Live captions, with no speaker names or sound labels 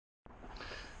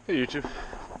Hey YouTube.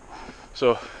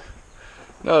 So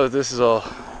now that this is all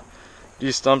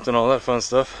de-stumped and all that fun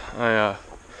stuff, I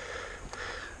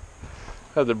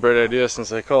had the bright idea,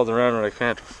 since I called around and I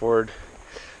can't afford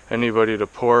anybody to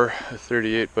pour a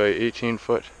 38 by 18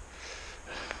 foot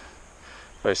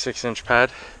by 6-inch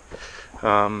pad.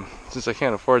 Since I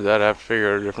can't afford that, I have to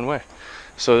figure out a different way.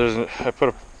 So I put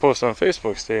a post on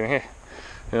Facebook stating, hey,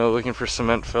 looking for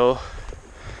cement fill.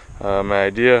 My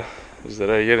idea is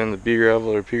that I get in the B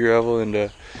gravel or P gravel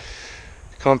and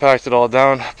compact it all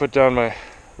down, put down my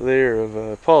layer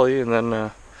of poly, and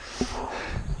then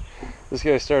this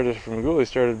guy from Google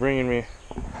started bringing me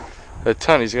a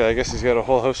ton. I guess he's got a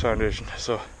whole house foundation.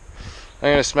 So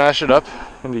I'm gonna smash it up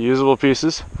into usable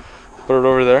pieces, put it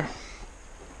over there.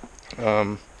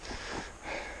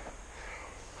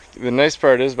 The nice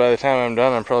part is, by the time I'm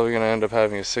done, I'm probably gonna end up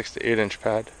having a 6 to 8 inch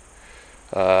pad.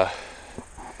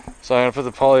 So I'm going to put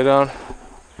the poly down,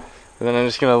 and then I'm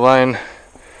just going to line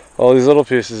all these little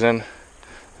pieces in,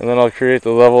 and then I'll create the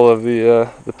level of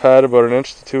the pad about 1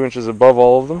 inch to 2 inches above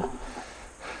all of them.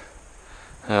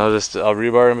 And I'll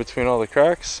rebar in between all the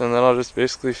cracks, and then I'll just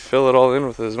basically fill it all in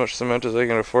with as much cement as I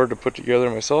can afford to put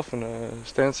together myself in a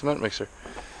stand cement mixer.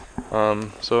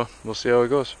 So we'll see how it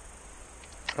goes.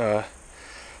 But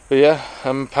yeah,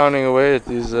 I'm pounding away at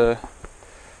these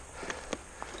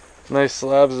nice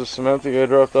slabs of cement the guy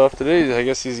dropped off today. I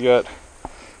guess he's got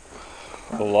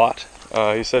a lot.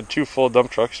 He said 2 full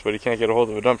dump trucks, but he can't get a hold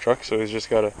of a dump truck, so he's just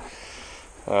got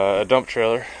a dump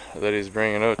trailer that he's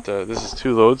bringing out. This is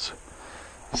 2 loads,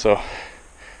 so he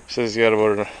says he's got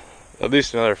about at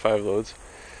least another 5 loads.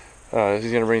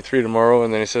 He's gonna bring 3 tomorrow,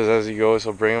 and then he says as he goes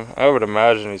he'll bring them. I would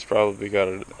imagine he's probably got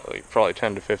probably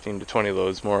 10 to 15 to 20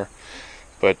 loads more,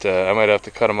 but I might have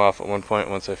to cut him off at one point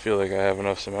once I feel like I have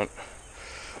enough cement.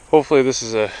 Hopefully this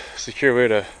is a secure way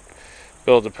to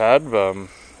build a pad.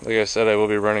 Like I said, I will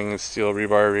be running steel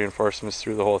rebar reinforcements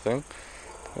through the whole thing.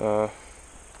 But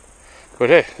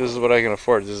hey, this is what I can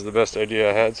afford. This is the best idea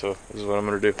I had, so this is what I'm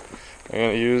going to do. I'm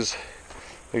going to use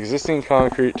existing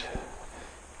concrete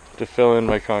to fill in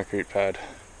my concrete pad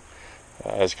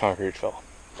as concrete fill.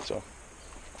 So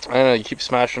I'm going to keep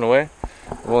smashing away.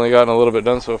 I've only gotten a little bit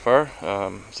done so far.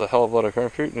 It's a hell of a lot of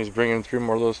concrete, and he's bringing 3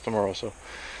 more loads tomorrow. So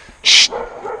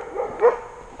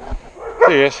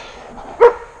hey guys,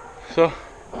 so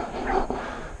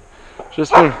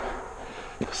just been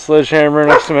sledgehammering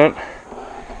up cement.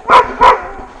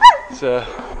 It's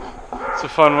a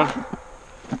fun one.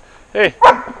 Hey,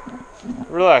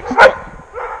 relax,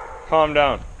 calm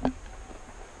down.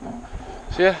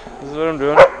 So yeah, this is what I'm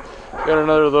doing. Got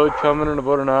another load coming in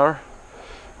about an hour.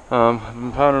 I've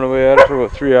been pounding away at it for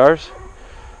about 3 hours.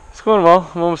 It's going well.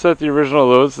 I'm almost at the original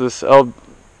loads. This L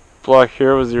block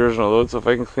here was the original load, so if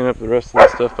I can clean up the rest of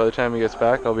this stuff by the time he gets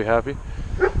back, I'll be happy.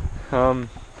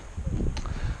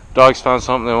 Dogs found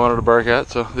something they wanted to bark at,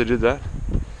 so they did that.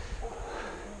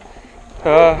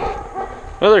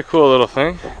 Another cool little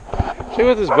thing. Check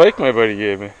out this bike my buddy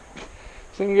gave me.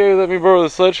 Same guy who let me borrow the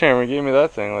sledgehammer gave me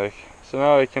that thing. So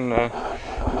now I can,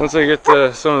 once I get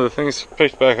some of the things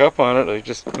picked back up on it, like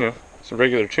just some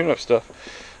regular tune-up stuff,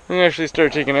 I can actually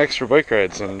start taking extra bike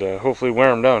rides and hopefully wear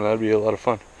them down. That'd be a lot of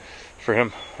fun for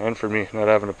him and for me, not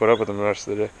having to put up with him the rest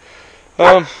of the day.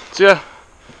 So yeah,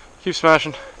 keep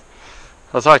smashing.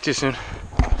 I'll talk to you soon.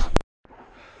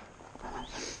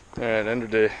 Alright, end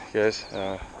of day, guys.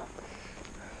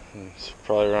 It's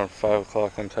probably around 5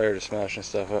 o'clock. I'm tired of smashing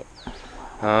stuff up.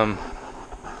 Kind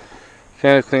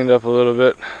of cleaned up a little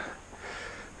bit.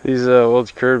 These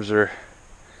old curbs are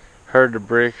hard to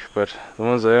break, but the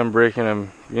ones I am breaking,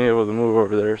 I'm being able to move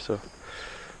over there. So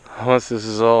once this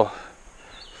is all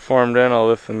formed in, I'll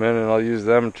lift them in and I'll use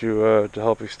them to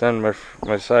help extend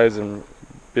my sides and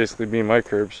basically be my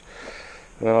curbs.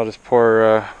 And then I'll just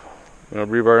pour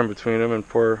rebar in between them and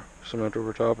pour cement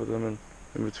over top of them and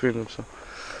in between them. So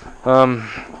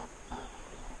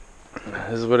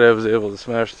this is what I was able to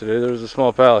smash today. There was a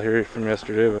small pile here from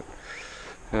yesterday, but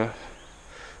yeah,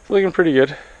 it's looking pretty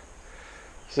good.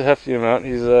 It's a hefty amount.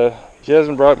 He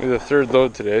hasn't brought me the 3rd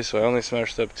load today, so I only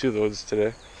smashed up 2 loads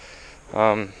today.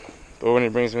 But when he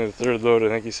brings me the 3rd load, I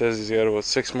think he says he's got about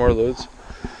 6 more loads.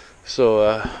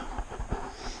 So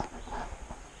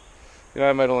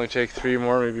I might only take 3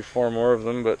 more, maybe 4 more of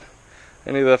them, but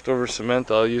any leftover cement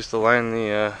I'll use to line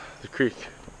the creek.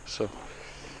 So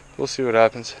we'll see what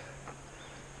happens.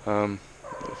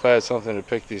 If I had something to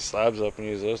pick these slabs up and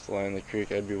use those to line the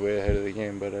creek, I'd be way ahead of the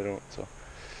game, but I don't. So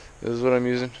this is what I'm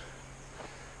using.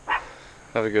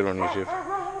 Have a good one, YouTube.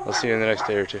 I'll see you in the next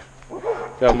day or 2.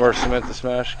 Got more cement to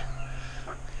smash.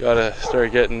 Gotta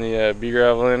start getting the B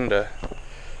gravel in to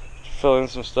fill in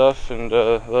some stuff and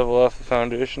level off the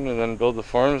foundation, and then build the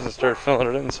forms and start filling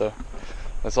it in. So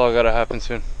that's all got to happen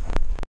soon.